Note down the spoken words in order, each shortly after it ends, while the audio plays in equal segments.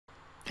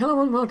Hello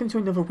and welcome to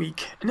another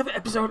week, another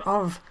episode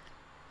of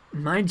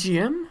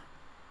MyGM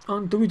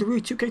on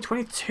WWE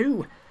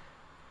 2K22.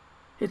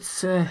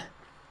 It's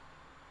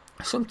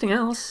something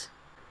else.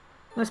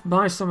 Let's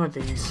buy some of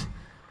these.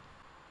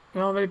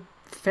 We already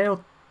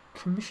failed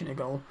commissioner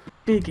goal.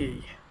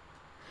 Biggie.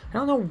 I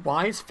don't know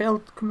why it's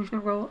failed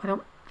commissioner role. I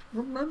don't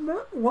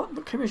remember what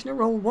the commissioner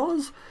role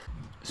was.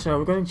 So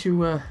we're going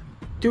to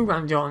do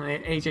Randy Orton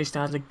and AJ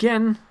Styles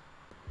again.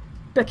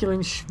 Becky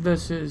Lynch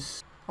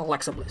versus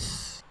Alexa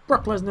Bliss.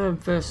 Brock Lesnar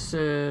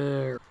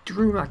versus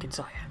Drew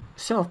McIntyre.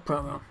 Self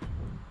promo.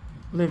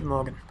 Liv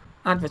Morgan.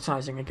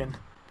 Advertising again.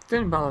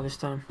 Finn Balor this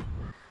time.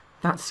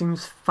 That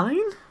seems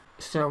fine.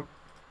 So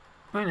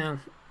right now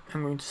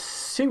I'm going to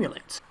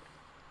simulate.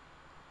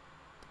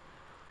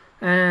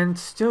 And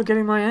still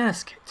getting my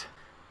ass kicked.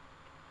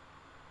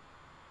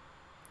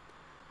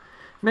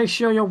 Make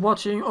sure you're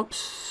matching up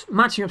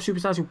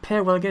superstars who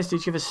pair well against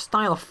each other's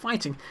style of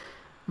fighting.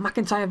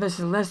 McIntyre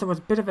versus Lesnar was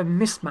a bit of a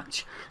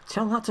mismatch.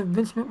 Tell that to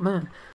Vince McMahon.